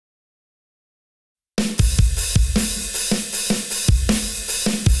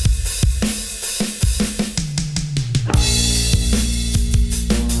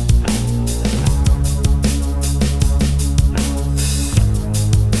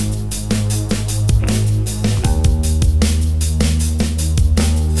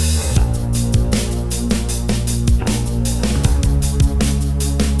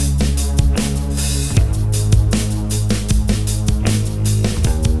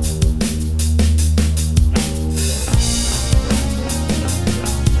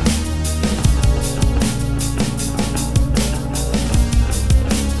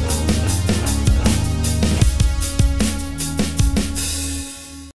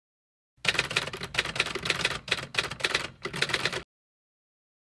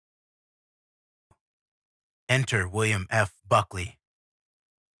Enter William F. Buckley.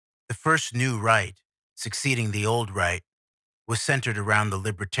 The first new right, succeeding the old right, was centered around the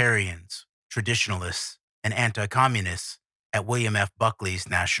libertarians, traditionalists, and anti-communists at William F. Buckley's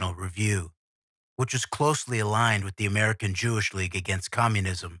National Review, which was closely aligned with the American Jewish League Against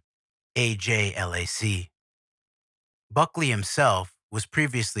Communism, AJLAC. Buckley himself was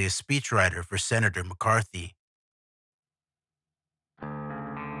previously a speechwriter for Senator McCarthy.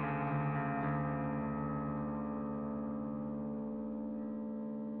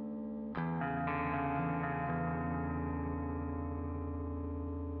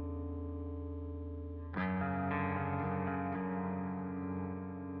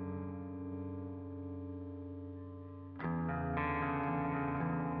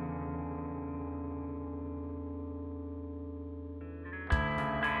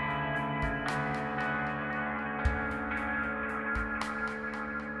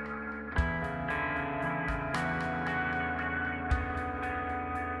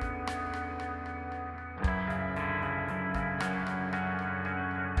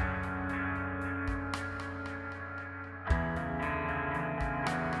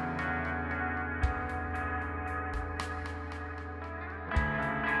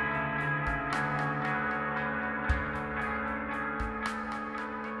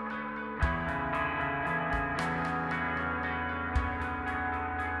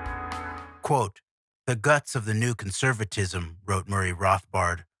 Quote, "The guts of the new conservatism," wrote Murray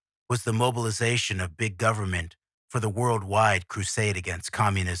Rothbard, "was the mobilization of big government for the worldwide crusade against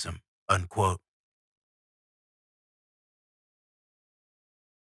communism." Unquote.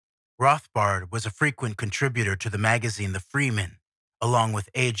 Rothbard was a frequent contributor to the magazine The Freeman, along with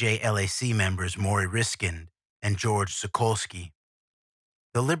AJLAC members Maury Riskind and George Sokolsky.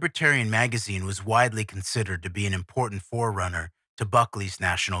 The Libertarian magazine was widely considered to be an important forerunner to Buckley's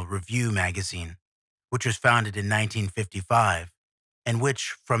National Review magazine, which was founded in 1955, and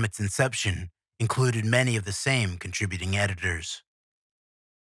which, from its inception, included many of the same contributing editors.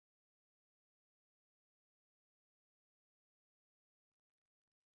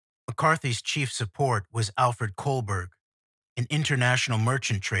 McCarthy's chief support was Alfred Kohlberg, an international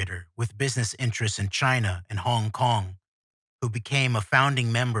merchant trader with business interests in China and Hong Kong, who became a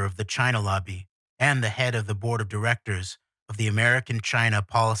founding member of the China Lobby and the head of the board of directors of the American China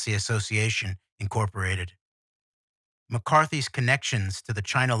Policy Association, Incorporated. McCarthy's connections to the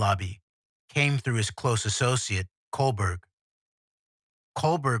China Lobby came through his close associate, Kohlberg.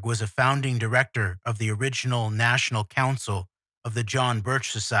 Kohlberg was a founding director of the original National Council of the John Birch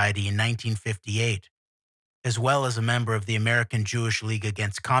Society in 1958, as well as a member of the American Jewish League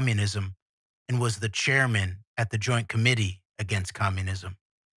Against Communism, and was the chairman at the Joint Committee Against Communism.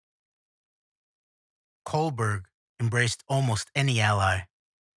 Kohlberg embraced almost any ally,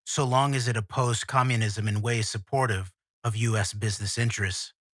 so long as it opposed communism in ways supportive of U.S. business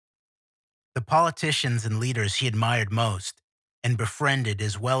interests. The politicians and leaders he admired most and befriended,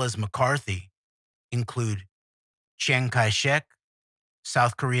 as well as McCarthy, include Chiang Kai-shek,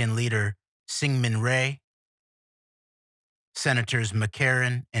 South Korean leader Syngman Rhee, Senators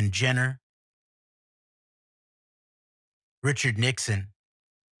McCarran and Jenner, Richard Nixon,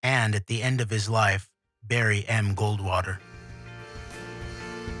 and at the end of his life, Barry M. Goldwater.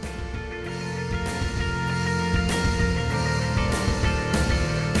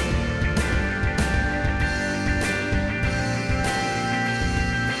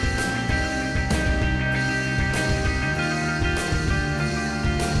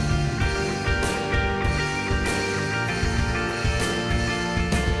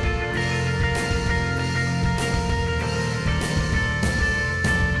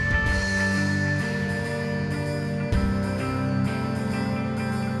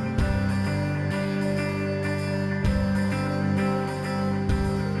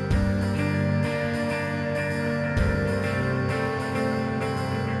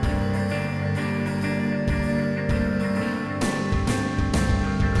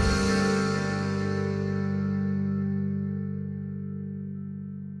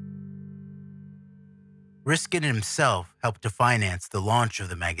 Riskin himself helped to finance the launch of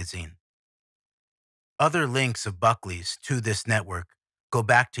the magazine. Other links of Buckley's to this network go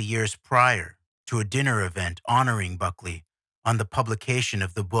back to years prior to a dinner event honoring Buckley on the publication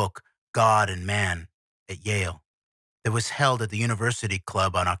of the book God and Man at Yale that was held at the University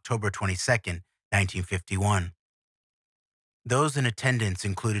Club on October 22, 1951. Those in attendance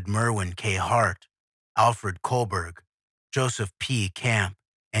included Merwin K. Hart, Alfred Kohlberg, Joseph P. Camp,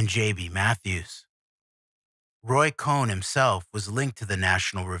 and J.B. Matthews. Roy Cohn himself was linked to the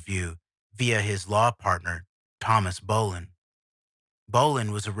National Review via his law partner, Thomas Bolin.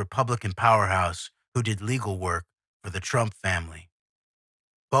 Bolin was a Republican powerhouse who did legal work for the Trump family.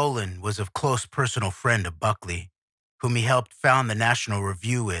 Bolin was a close personal friend of Buckley, whom he helped found the National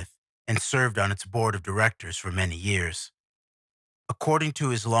Review with and served on its board of directors for many years. According to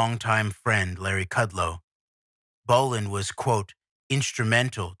his longtime friend Larry Kudlow, Bolin was, quote,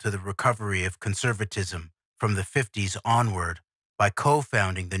 instrumental to the recovery of conservatism from the 50s onward by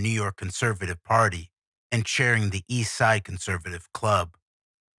co-founding the New York Conservative Party and chairing the East Side Conservative Club.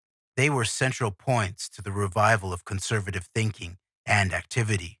 They were central points to the revival of conservative thinking and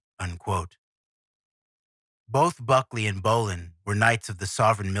activity, unquote. Both Buckley and Bolin were Knights of the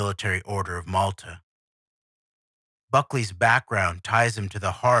Sovereign Military Order of Malta. Buckley's background ties him to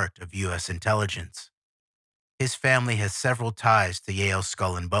the heart of U.S. intelligence. His family has several ties to Yale's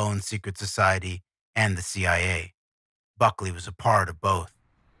Skull and Bones Secret Society and the CIA. Buckley was a part of both.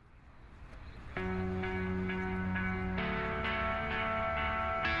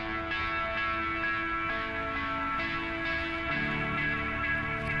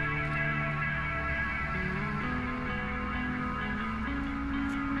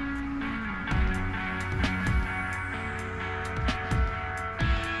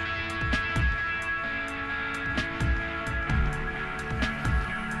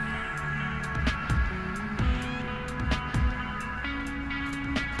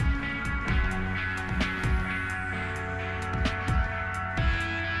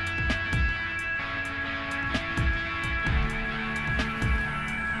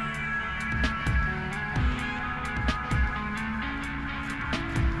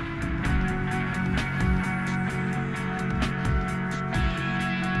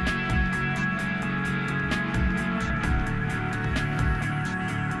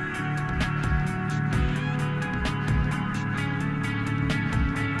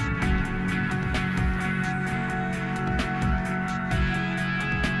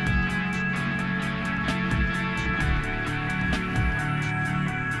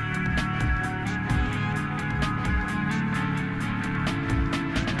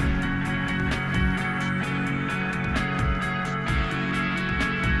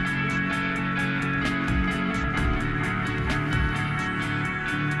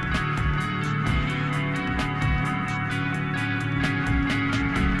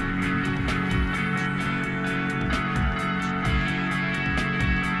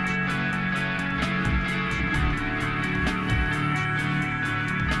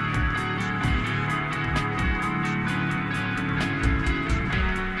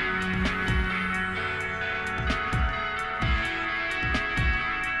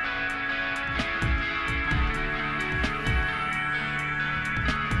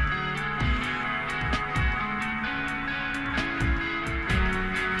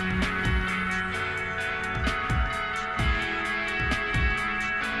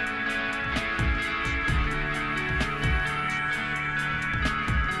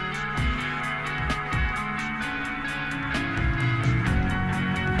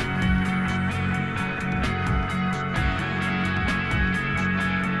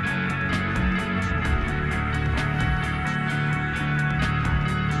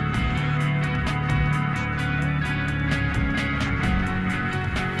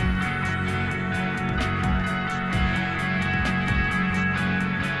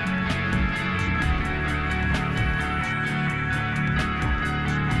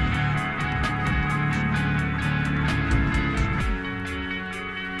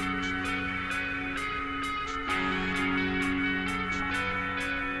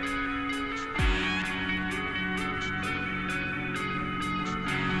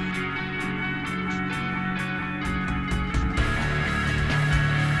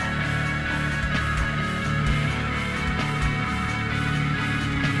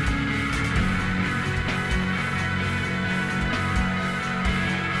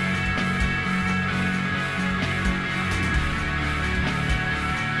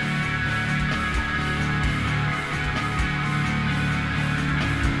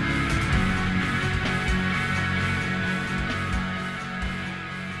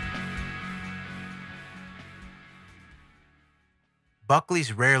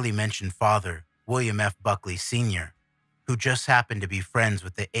 Buckley's rarely mentioned father, William F. Buckley Sr., who just happened to be friends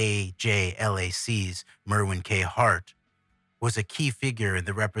with the AJLAC's Merwin K. Hart, was a key figure in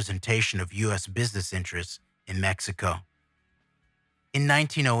the representation of U.S. business interests in Mexico. In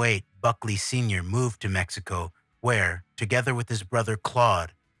 1908, Buckley Sr. moved to Mexico, where, together with his brother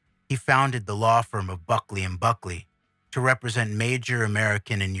Claude, he founded the law firm of Buckley and Buckley to represent major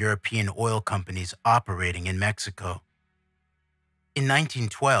American and European oil companies operating in Mexico. In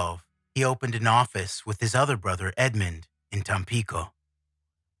 1912, he opened an office with his other brother Edmund in Tampico.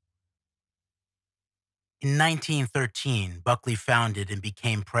 In 1913, Buckley founded and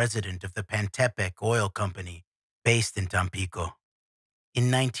became president of the Pantepec Oil Company, based in Tampico. In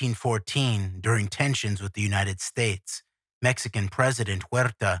 1914, during tensions with the United States, Mexican President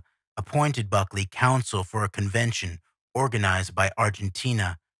Huerta appointed Buckley counsel for a convention organized by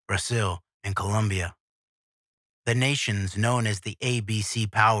Argentina, Brazil, and Colombia. The nations known as the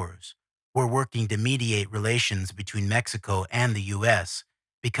ABC powers were working to mediate relations between Mexico and the U.S.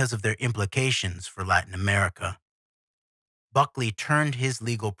 because of their implications for Latin America. Buckley turned his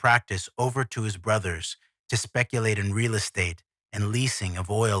legal practice over to his brothers to speculate in real estate and leasing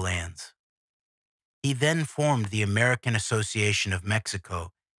of oil lands. He then formed the American Association of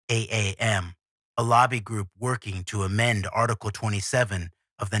Mexico, AAM, a lobby group working to amend Article 27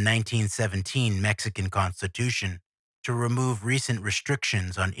 of the 1917 Mexican Constitution to remove recent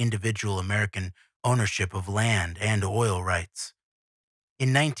restrictions on individual American ownership of land and oil rights. In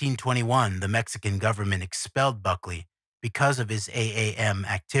 1921, the Mexican government expelled Buckley because of his AAM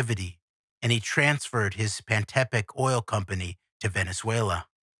activity, and he transferred his Pantepec Oil Company to Venezuela.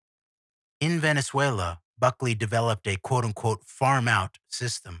 In Venezuela, Buckley developed a quote-unquote farm-out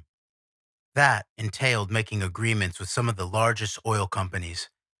system. That entailed making agreements with some of the largest oil companies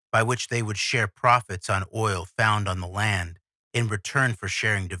by which they would share profits on oil found on the land in return for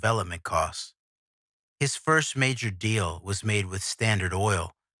sharing development costs. His first major deal was made with Standard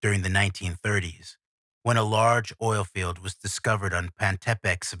Oil during the 1930s, when a large oil field was discovered on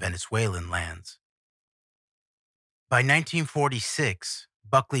Pantepec's Venezuelan lands. By 1946,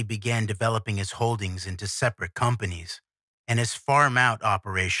 Buckley began developing his holdings into separate companies, and his farm-out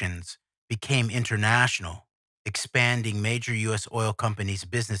operations became international, expanding major U.S. oil companies'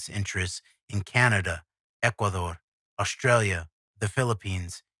 business interests in Canada, Ecuador, Australia, the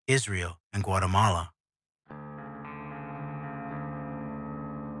Philippines, Israel, and Guatemala.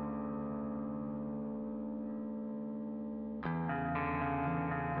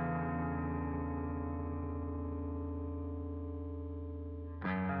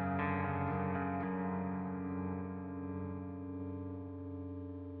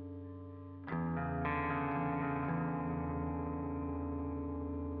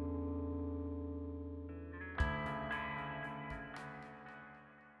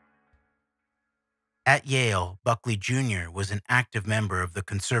 At Yale, Buckley Jr. was an active member of the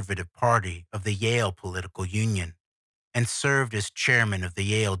Conservative Party of the Yale Political Union and served as chairman of the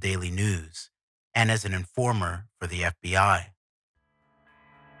Yale Daily News and as an informer for the FBI.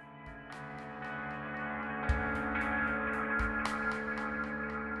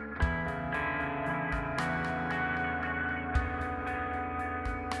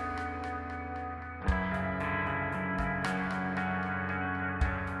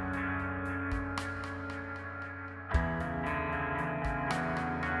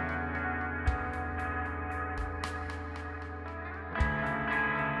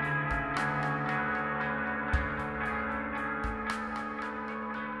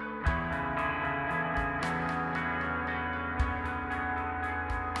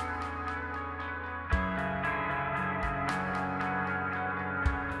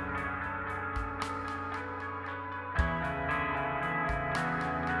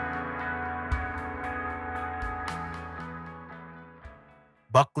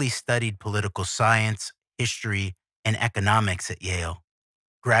 Buckley studied political science, history, and economics at Yale,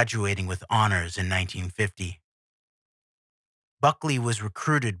 graduating with honors in 1950. Buckley was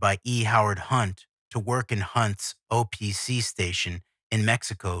recruited by E. Howard Hunt to work in Hunt's OPC station in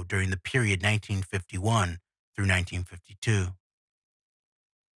Mexico during the period 1951 through 1952.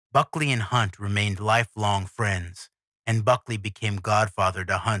 Buckley and Hunt remained lifelong friends, and Buckley became godfather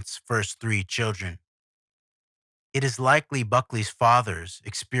to Hunt's first 3 children. It is likely Buckley's father's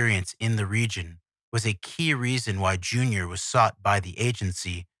experience in the region was a key reason why Jr. was sought by the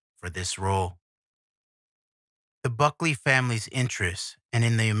agency for this role. The Buckley family's interests and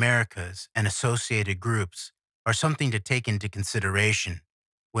in the Americas and associated groups are something to take into consideration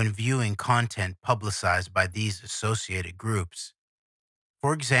when viewing content publicized by these associated groups.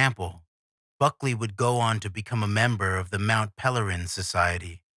 For example, Buckley would go on to become a member of the Mount Pelerin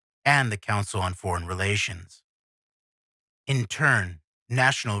Society and the Council on Foreign Relations. In turn,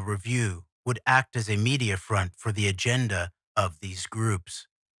 National Review would act as a media front for the agenda of these groups.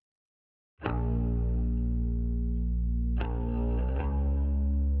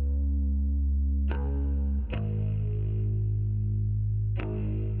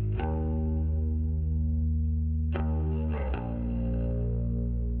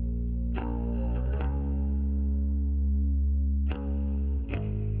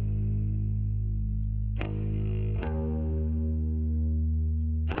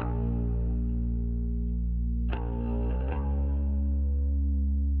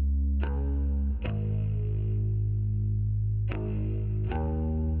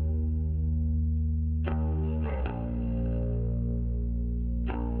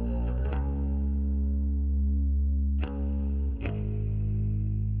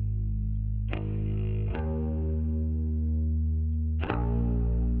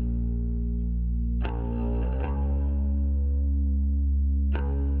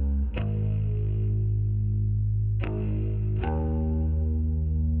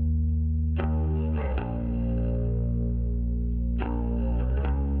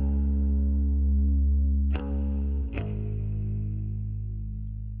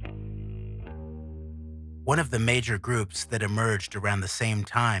 One of the major groups that emerged around the same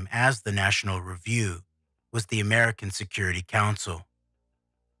time as the National Review was the American Security Council.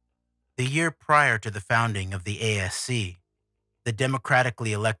 The year prior to the founding of the ASC, the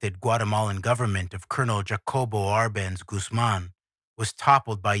democratically elected Guatemalan government of Colonel Jacobo Arbenz Guzman was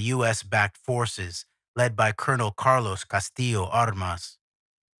toppled by U.S.-backed forces led by Colonel Carlos Castillo Armas.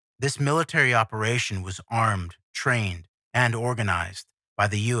 This military operation was armed, trained, and organized by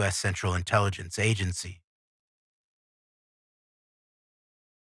the U.S. Central Intelligence Agency.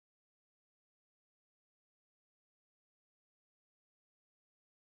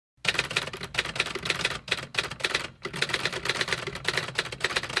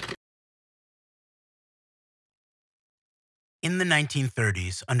 In the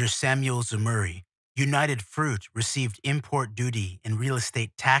 1930s, under Samuel Zemurray, United Fruit received import duty and real estate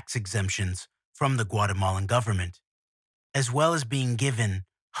tax exemptions from the Guatemalan government, as well as being given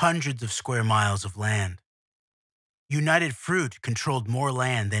hundreds of square miles of land. United Fruit controlled more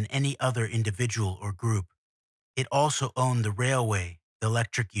land than any other individual or group. It also owned the railway, the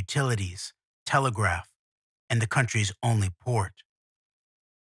electric utilities, telegraph, and the country's only port.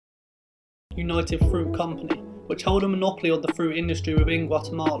 United Fruit Company, which held a monopoly on the fruit industry within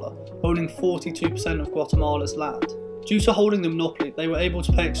Guatemala, owning 42% of Guatemala's land. Due to holding the monopoly, they were able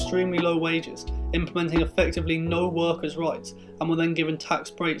to pay extremely low wages, implementing effectively no workers' rights, and were then given tax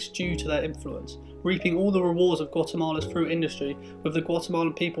breaks due to their influence, reaping all the rewards of Guatemala's fruit industry, with the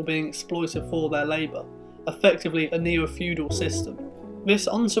Guatemalan people being exploited for their labour, effectively a neo-feudal system. This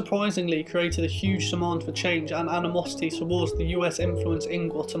unsurprisingly created a huge demand for change and animosity towards the US influence in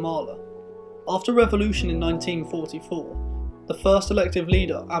Guatemala. After revolution in 1944, the first elective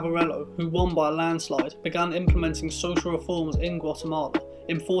leader, Abarello, who won by a landslide, began implementing social reforms in Guatemala,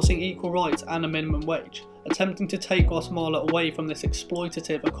 enforcing equal rights and a minimum wage, attempting to take Guatemala away from this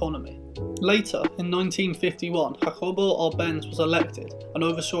exploitative economy. Later, in 1951, Jacobo Arbenz was elected and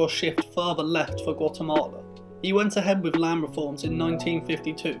oversaw a shift further left for Guatemala. He went ahead with land reforms in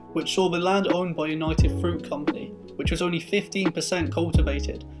 1952, which saw the land owned by United Fruit Company, which was only 15%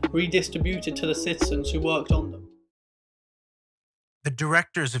 cultivated, redistributed to the citizens who worked on them. The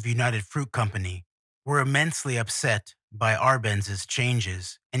directors of United Fruit Company were immensely upset by Arbenz's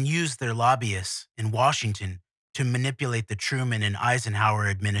changes and used their lobbyists in Washington to manipulate the Truman and Eisenhower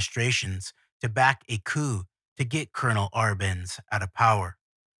administrations to back a coup to get Colonel Arbenz out of power.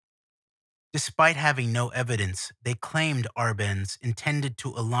 Despite having no evidence, they claimed Arbenz intended to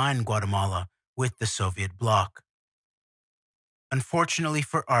align Guatemala with the Soviet bloc. Unfortunately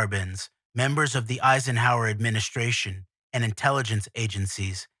for Arbenz, members of the Eisenhower administration and intelligence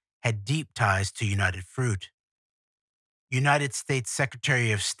agencies had deep ties to United Fruit. United States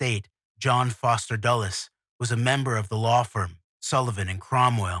Secretary of State John Foster Dulles was a member of the law firm Sullivan and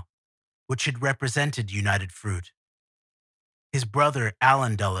Cromwell, which had represented United Fruit. His brother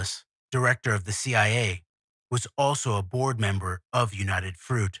Allen Dulles, director of the CIA, was also a board member of United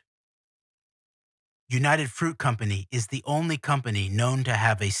Fruit. United Fruit Company is the only company known to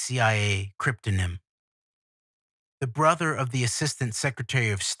have a CIA cryptonym. The brother of the Assistant Secretary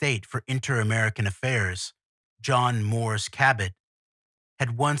of State for Inter-American Affairs, John Morse Cabot,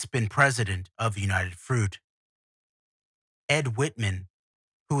 had once been president of United Fruit. Ed Whitman,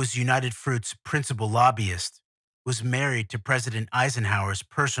 who was United Fruit's principal lobbyist, was married to President Eisenhower's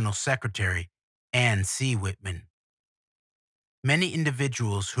personal secretary, Anne C. Whitman. Many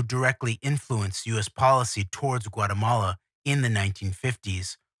individuals who directly influenced U.S. policy towards Guatemala in the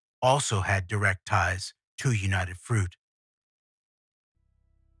 1950s also had direct ties to United Fruit.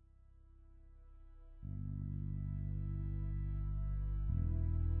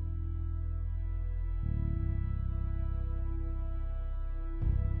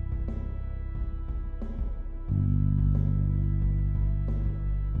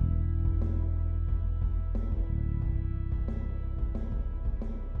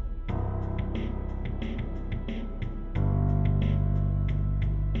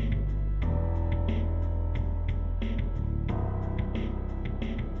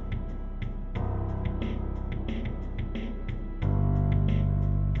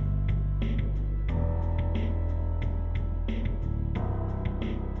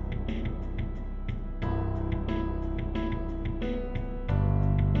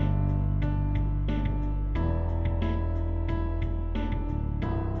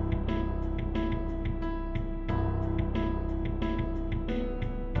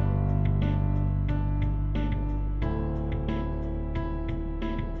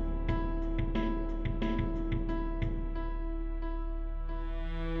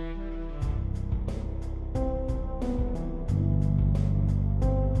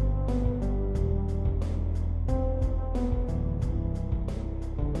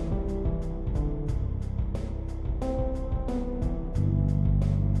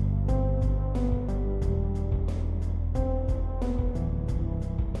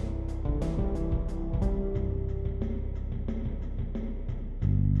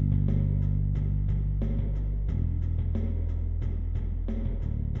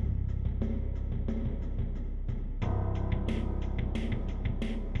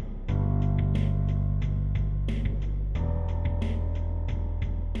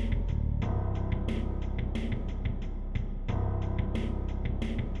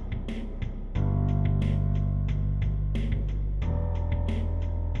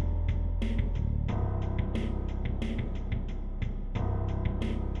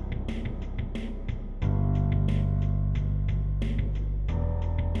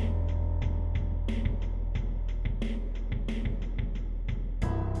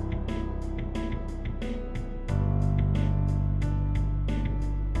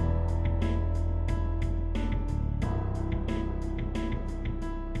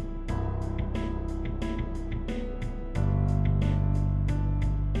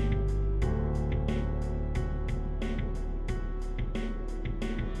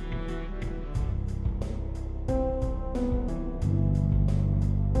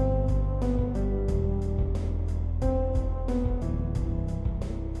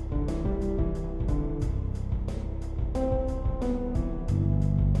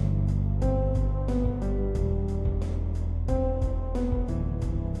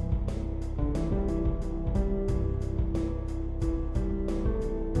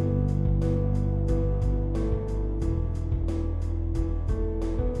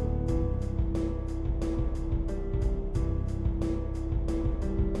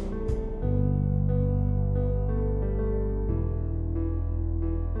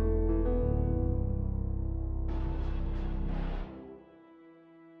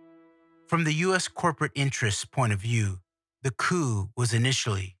 From the U.S. corporate interests point of view, the coup was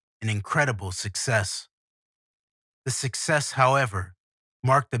initially an incredible success. The success, however,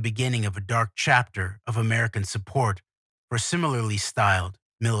 marked the beginning of a dark chapter of American support for similarly styled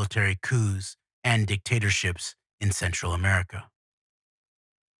military coups and dictatorships in Central America.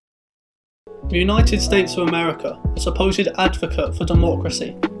 The United States of America, a supposed advocate for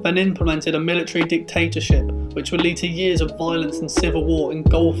democracy, then implemented a military dictatorship which would lead to years of violence and civil war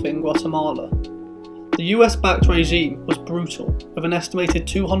engulfing Guatemala. The US-backed regime was brutal, with an estimated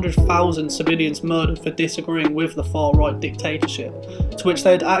 200,000 civilians murdered for disagreeing with the far-right dictatorship, to which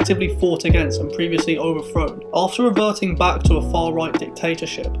they had actively fought against and previously overthrown. After reverting back to a far-right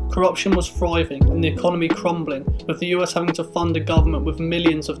dictatorship, corruption was thriving and the economy crumbling, with the US having to fund a government with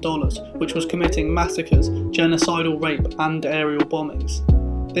millions of dollars, which was committing massacres, genocidal rape and aerial bombings.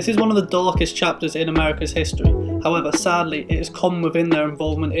 This is one of the darkest chapters in America's history. However, sadly, it is common within their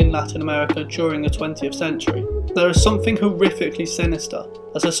involvement in Latin America during the 20th century. There is something horrifically sinister,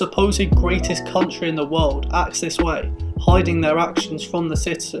 as the supposed greatest country in the world acts this way, hiding their actions from the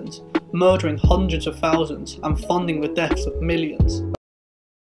citizens, murdering hundreds of thousands, and funding the deaths of millions.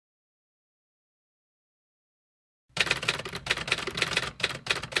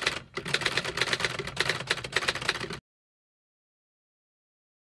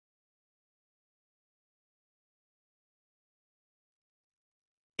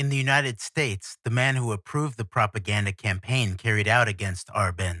 In the United States, the man who approved the propaganda campaign carried out against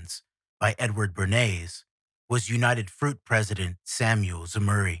Arbenz by Edward Bernays was United Fruit President Samuel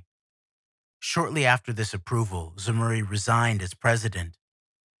Zemurray. Shortly after this approval, Zemurray resigned as president.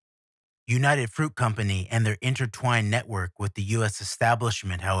 United Fruit Company and their intertwined network with the U.S.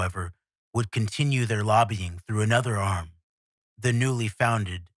 establishment, however, would continue their lobbying through another arm, the newly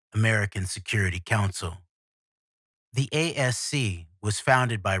founded American Security Council. The ASC was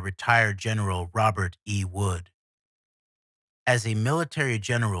founded by retired General Robert E. Wood. As a military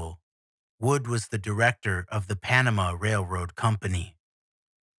general, Wood was the director of the Panama Railroad Company.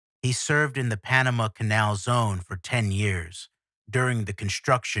 He served in the Panama Canal Zone for 10 years during the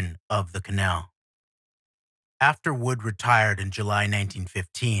construction of the canal. After Wood retired in July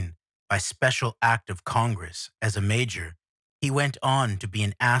 1915 by special act of Congress as a major, he went on to be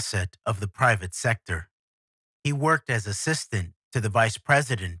an asset of the private sector. He worked as assistant to the vice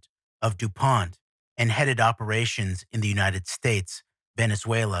president of DuPont and headed operations in the United States,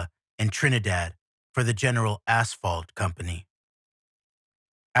 Venezuela, and Trinidad for the General Asphalt Company.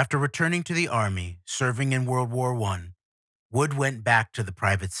 After returning to the Army, serving in World War I, Wood went back to the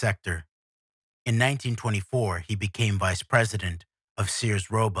private sector. In 1924, he became vice president of Sears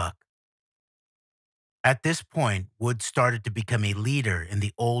Roebuck. At this point, Wood started to become a leader in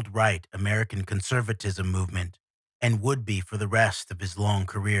the old right American conservatism movement and would be for the rest of his long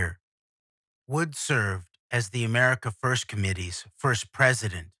career. Wood served as the America First Committee's first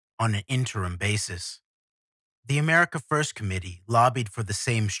president on an interim basis. The America First Committee lobbied for the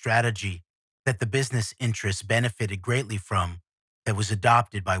same strategy that the business interests benefited greatly from that was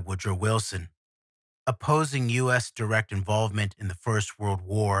adopted by Woodrow Wilson, opposing U.S. direct involvement in the First World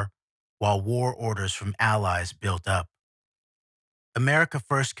War while war orders from allies built up. America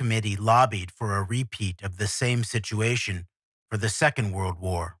First Committee lobbied for a repeat of the same situation for the Second World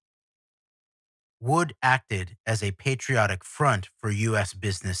War. Wood acted as a patriotic front for U.S.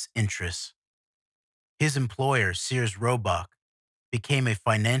 business interests. His employer, Sears Roebuck, became a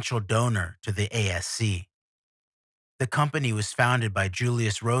financial donor to the ASC. The company was founded by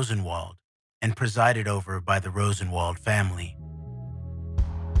Julius Rosenwald and presided over by the Rosenwald family.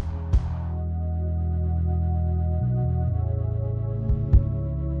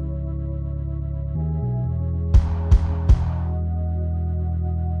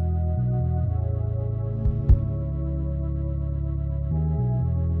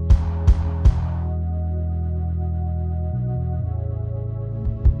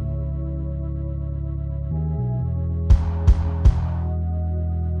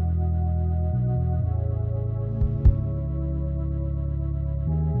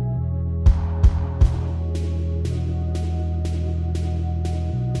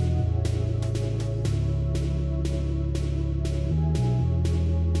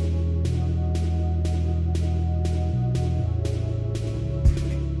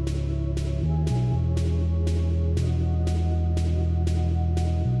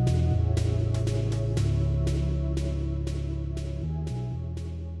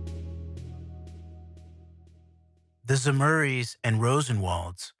 The Zemurrays and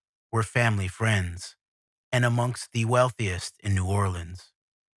Rosenwalds were family friends and amongst the wealthiest in New Orleans.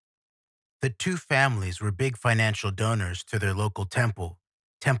 The two families were big financial donors to their local temple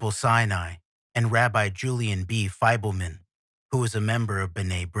Temple Sinai, and Rabbi Julian B. Feibelman, who was a member of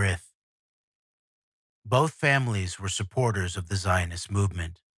B'nai B'rith. Both families were supporters of the Zionist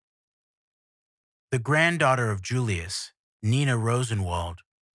movement. The granddaughter of Julius, Nina Rosenwald,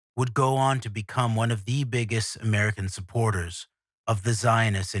 would go on to become one of the biggest American supporters of the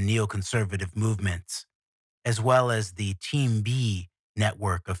Zionist and neoconservative movements, as well as the Team B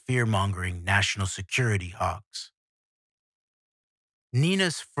network of fear-mongering national security hawks.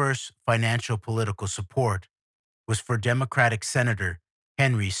 Nina's first financial political support was for Democratic Senator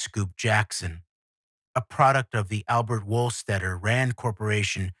Henry Scoop Jackson, a product of the Albert Wohlstetter Rand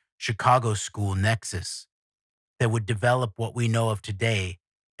Corporation Chicago School nexus that would develop what we know of today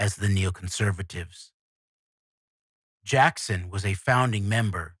as the neoconservatives. Jackson was a founding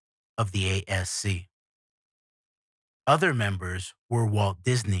member of the ASC. Other members were Walt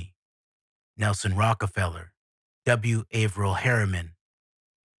Disney, Nelson Rockefeller, W. Averill Harriman,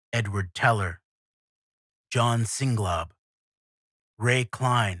 Edward Teller, John Singlaub, Ray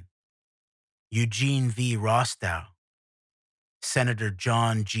Klein, Eugene V. Rostow, Senator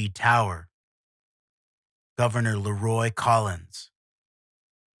John G. Tower, Governor Leroy Collins,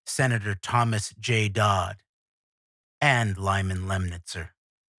 Senator Thomas J. Dodd, and Lyman Lemnitzer,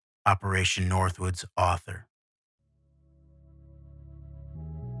 Operation Northwood's author.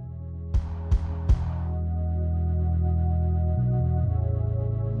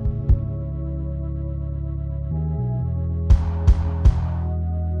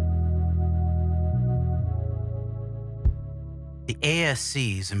 The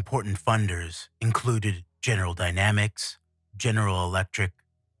ASC's important funders included General Dynamics, General Electric,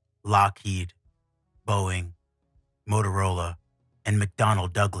 Lockheed, Boeing, Motorola, and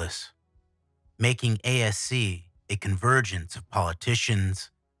McDonnell Douglas, making ASC a convergence of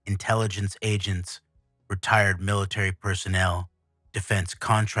politicians, intelligence agents, retired military personnel, defense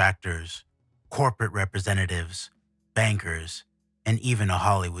contractors, corporate representatives, bankers, and even a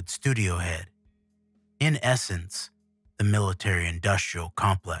Hollywood studio head. In essence, the military-industrial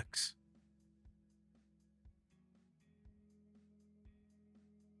complex.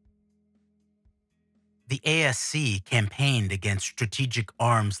 The ASC campaigned against strategic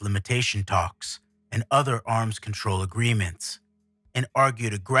arms limitation talks and other arms control agreements, and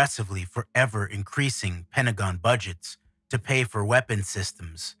argued aggressively for ever-increasing Pentagon budgets to pay for weapon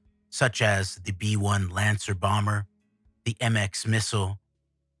systems such as the B-1 Lancer bomber, the MX missile,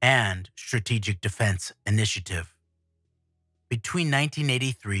 and Strategic Defense Initiative. Between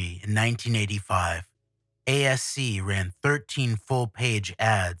 1983 and 1985, ASC ran 13 full-page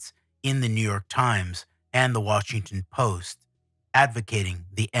ads in the New York Times and the Washington Post advocating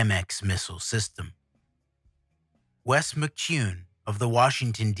the MX missile system. Wes McCune of the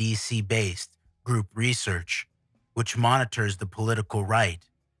Washington, D.C.-based Group Research, which monitors the political right,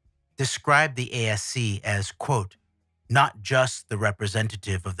 described the ASC as, quote, not just the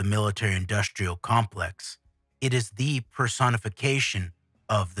representative of the military-industrial complex, it is the personification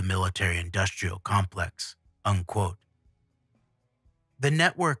of the military-industrial complex, unquote. The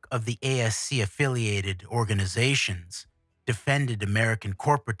network of the ASC-affiliated organizations defended American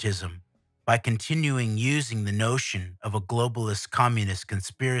corporatism by continuing using the notion of a globalist communist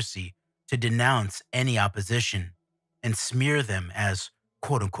conspiracy to denounce any opposition and smear them as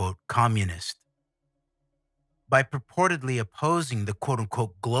quote-unquote communist. By purportedly opposing the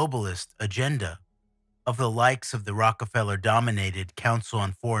quote-unquote globalist agenda of the likes of the Rockefeller-dominated Council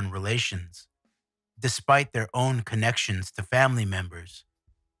on Foreign Relations, despite their own connections to family members,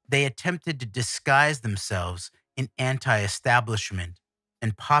 they attempted to disguise themselves in anti-establishment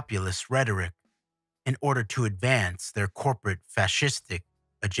and populist rhetoric in order to advance their corporate fascistic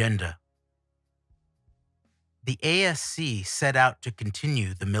agenda. The ASC set out to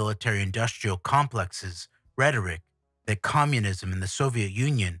continue the military-industrial complex's rhetoric that communism and the Soviet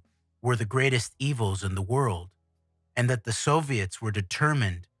Union were the greatest evils in the world, and that the Soviets were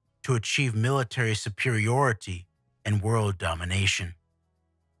determined to achieve military superiority and world domination.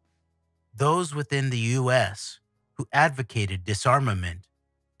 Those within the U.S. who advocated disarmament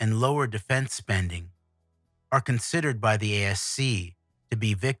and lower defense spending are considered by the ASC to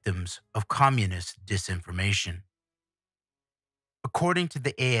be victims of communist disinformation. According to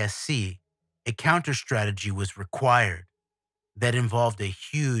the ASC, a counter-strategy was required that involved a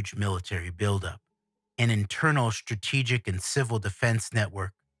huge military buildup, an internal strategic and civil defense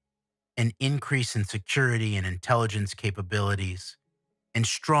network, an increase in security and intelligence capabilities, and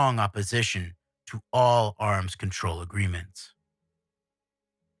strong opposition to all arms control agreements.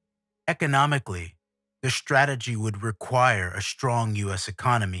 Economically, the strategy would require a strong U.S.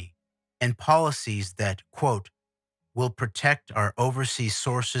 economy and policies that, quote, will protect our overseas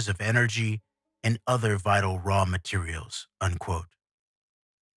sources of energy and other vital raw materials, unquote.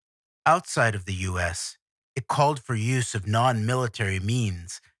 Outside of the U.S., it called for use of non-military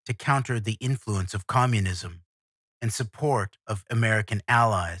means to counter the influence of communism and support of American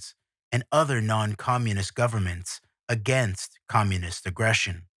allies and other non-communist governments against communist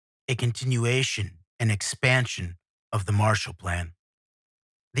aggression, a continuation and expansion of the Marshall Plan.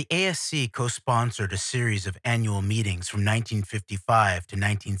 The ASC co-sponsored a series of annual meetings from 1955 to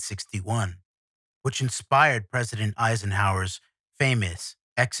 1961, which inspired President Eisenhower's famous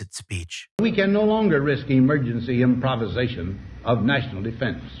exit speech. We can no longer risk emergency improvisation of national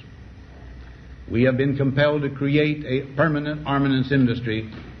defense. We have been compelled to create a permanent armaments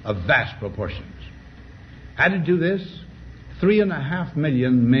industry of vast proportions. Added to this, 3.5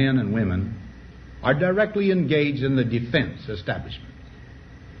 million men and women are directly engaged in the defense establishment.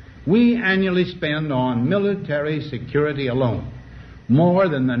 We annually spend on military security alone more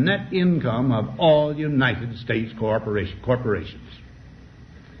than the net income of all United States corporations.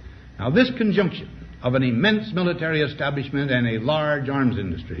 Now, this conjunction of an immense military establishment and a large arms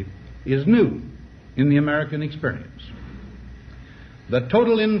industry is new in the American experience. The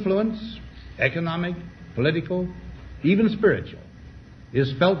total influence, economic, political, even spiritual,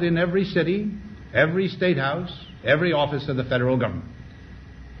 is felt in every city, every state house, every office of the federal government.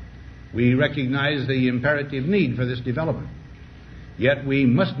 We recognize the imperative need for this development, yet we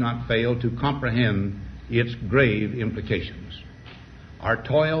must not fail to comprehend its grave implications. Our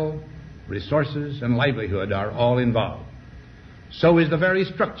toil, resources, and livelihood are all involved. So is the very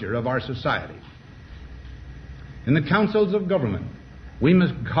structure of our society. In the councils of government, we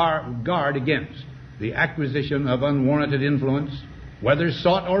must guard against the acquisition of unwarranted influence, whether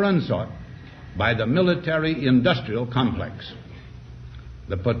sought or unsought, by the military-industrial complex.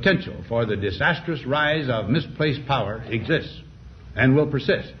 The potential for the disastrous rise of misplaced power exists and will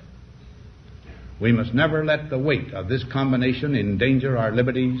persist. We must never let the weight of this combination endanger our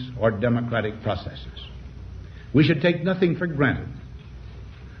liberties or democratic processes. We should take nothing for granted.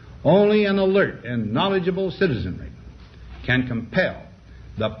 Only an alert and knowledgeable citizenry can compel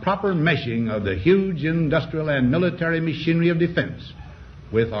the proper meshing of the huge industrial and military machinery of defense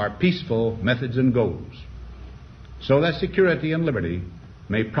with our peaceful methods and goals, so that security and liberty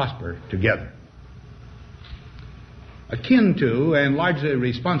may prosper together. Akin to and largely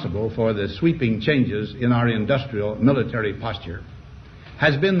responsible for the sweeping changes in our industrial military posture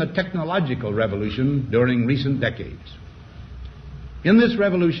has been the technological revolution during recent decades. In this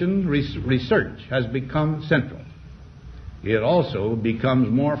revolution, research has become central. It also becomes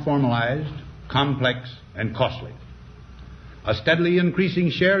more formalized, complex, and costly. A steadily increasing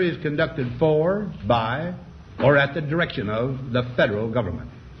share is conducted for, by, or at the direction of the federal government.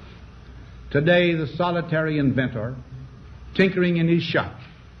 Today, the solitary inventor, tinkering in his shop,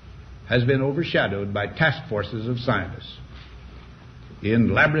 has been overshadowed by task forces of scientists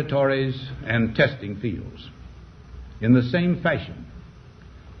in laboratories and testing fields. In the same fashion,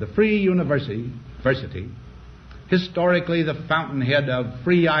 the free university, historically the fountainhead of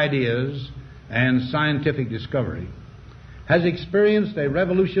free ideas and scientific discovery, has experienced a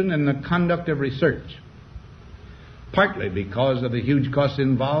revolution in the conduct of research. Partly because of the huge costs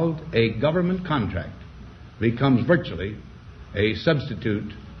involved, a government contract becomes virtually a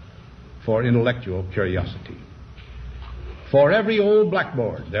substitute for intellectual curiosity. For every old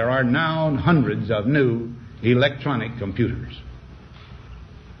blackboard, there are now hundreds of new electronic computers.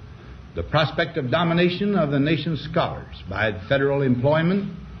 The prospect of domination of the nation's scholars by federal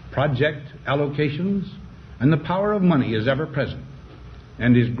employment, project allocations, and the power of money is ever present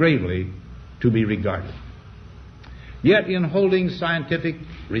and is gravely to be regarded. Yet in holding scientific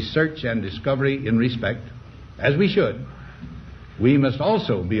research and discovery in respect, as we should, we must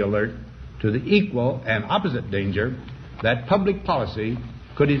also be alert to the equal and opposite danger that public policy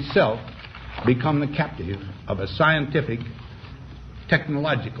could itself become the captive of a scientific,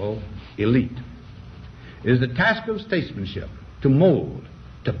 technological elite. It is the task of statesmanship to mold,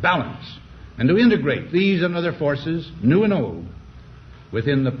 to balance, and to integrate these and other forces, new and old,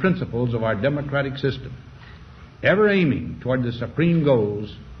 within the principles of our democratic system, ever aiming toward the supreme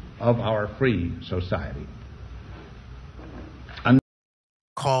goals of our free society.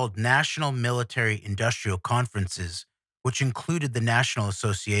 Called National Military Industrial Conferences, which included the National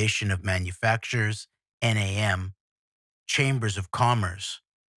Association of Manufacturers, NAM, Chambers of Commerce,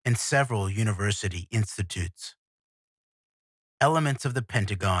 and several university institutes. Elements of the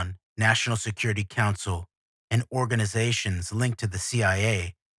Pentagon, National Security Council, and organizations linked to the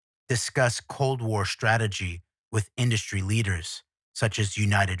CIA discuss Cold War strategy with industry leaders such as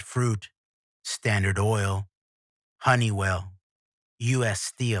United Fruit, Standard Oil, Honeywell, U.S.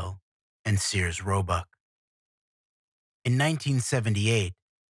 Steel, and Sears Roebuck. In 1978,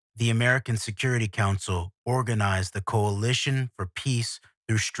 the American Security Council organized the Coalition for Peace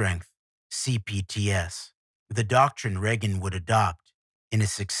Through Strength, CPTS, the doctrine Reagan would adopt in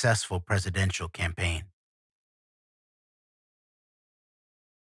his successful presidential campaign.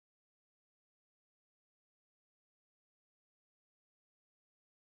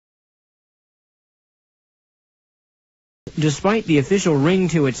 Despite the official ring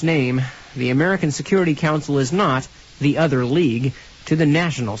to its name, the American Security Council is not the other league to the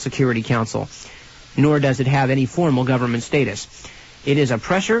National Security Council, nor does it have any formal government status. It is a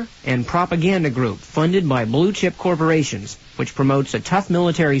pressure and propaganda group funded by blue-chip corporations, which promotes a tough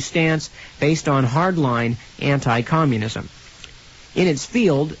military stance based on hardline anti-communism. In its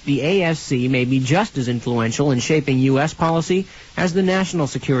field, the ASC may be just as influential in shaping U.S. policy as the National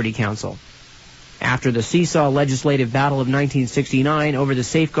Security Council. After the seesaw legislative battle of 1969 over the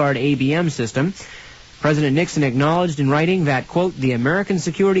safeguard ABM system, President Nixon acknowledged in writing that, quote, the American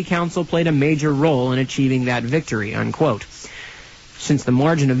Security Council played a major role in achieving that victory, unquote. Since the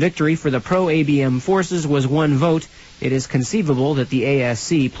margin of victory for the pro-ABM forces was 1 vote, it is conceivable that the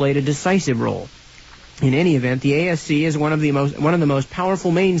ASC played a decisive role. In any event, the ASC is one of the most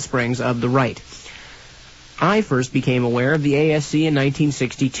powerful mainsprings of the right. I first became aware of the ASC in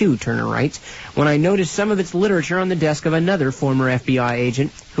 1962, Turner writes, when I noticed some of its literature on the desk of another former FBI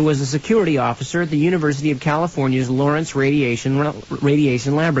agent who was a security officer at the University of California's Lawrence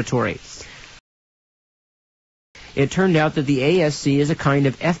Radiation Laboratory. It turned out that the ASC is a kind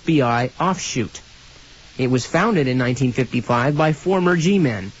of FBI offshoot. It was founded in 1955 by former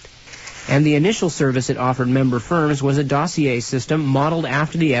G-men, and the initial service it offered member firms was a dossier system modeled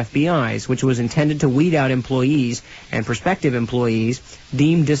after the FBI's, which was intended to weed out employees and prospective employees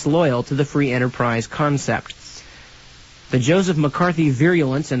deemed disloyal to the free enterprise concept. The Joseph McCarthy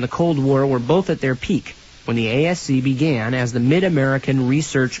virulence and the Cold War were both at their peak when the ASC began as the Mid-American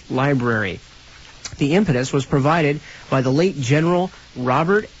Research Library. The impetus was provided by the late General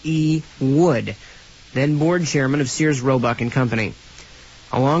Robert E. Wood, then board chairman of Sears Roebuck and Company.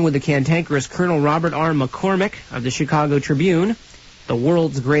 Along with the cantankerous Colonel Robert R. McCormick of the Chicago Tribune, the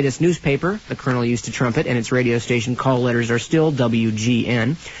world's greatest newspaper, the Colonel used to trumpet, and its radio station call letters are still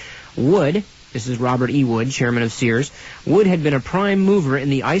WGN, Wood, this is Robert E. Wood, chairman of Sears, Wood had been a prime mover in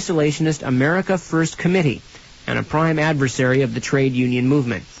the isolationist America First Committee and a prime adversary of the trade union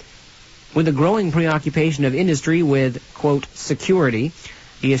movement. With the growing preoccupation of industry with, quote, security,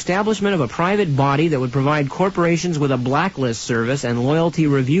 the establishment of a private body that would provide corporations with a blacklist service and loyalty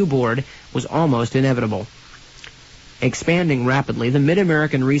review board was almost inevitable. Expanding rapidly, the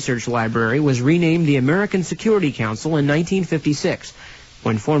Mid-American Research Library was renamed the American Security Council in 1956,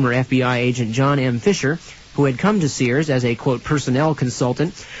 when former FBI agent John M. Fisher, who had come to Sears as a, quote, personnel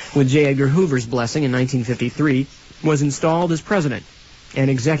consultant with J. Edgar Hoover's blessing in 1953, was installed as president and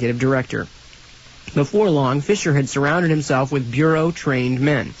executive director. Before long, Fisher had surrounded himself with bureau-trained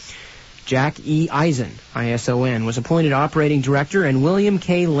men. Jack E. Eisen, ISON, was appointed operating director, and William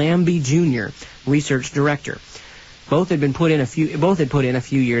K. Lambie, Jr., research director. Both had put in a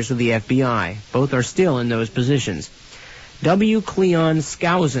few years with the FBI. Both are still in those positions. W. Cleon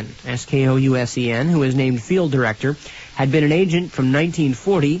Skousen, S-K-O-U-S-E-N, who was named field director, had been an agent from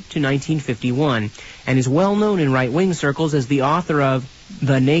 1940 to 1951, and is well known in right-wing circles as the author of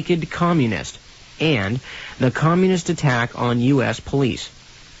The Naked Communist and The Communist Attack on U.S. Police.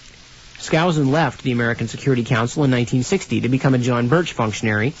 Skousen left the American Security Council in 1960 to become a John Birch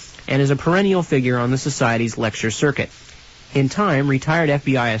functionary and is a perennial figure on the Society's lecture circuit. In time, retired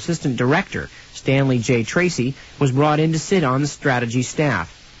FBI Assistant Director Stanley J. Tracy was brought in to sit on the strategy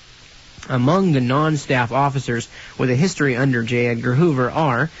staff. Among the non-staff officers with a history under J. Edgar Hoover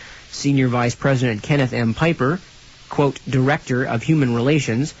are Senior Vice President Kenneth M. Piper, quote, Director of Human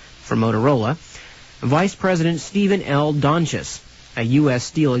Relations for Motorola, Vice President Stephen L. Donchis, a U.S.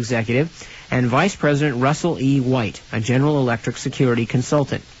 Steel executive, and Vice President Russell E. White, a General Electric security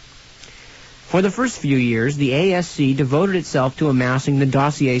consultant. For the first few years, the ASC devoted itself to amassing the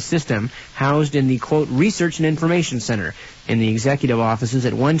dossier system housed in the, quote, Research and Information Center in the executive offices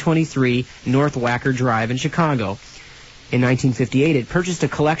at 123 North Wacker Drive in Chicago. In 1958, it purchased a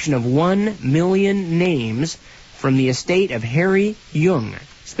collection of 1 million names from the estate of Harry Jung,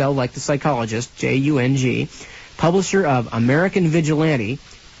 spelled like the psychologist, J-U-N-G, publisher of American Vigilante,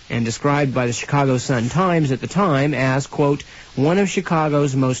 and described by the Chicago Sun-Times at the time as, quote, one of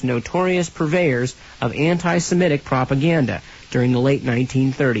Chicago's most notorious purveyors of anti-Semitic propaganda during the late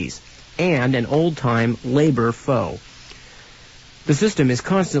 1930s, and an old-time labor foe. The system is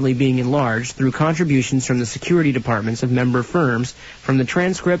constantly being enlarged through contributions from the security departments of member firms, from the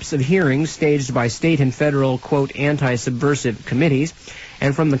transcripts of hearings staged by state and federal, quote, anti-subversive committees,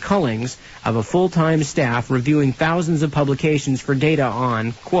 and from the cullings of a full-time staff reviewing thousands of publications for data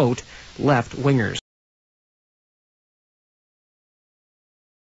on, quote, left-wingers.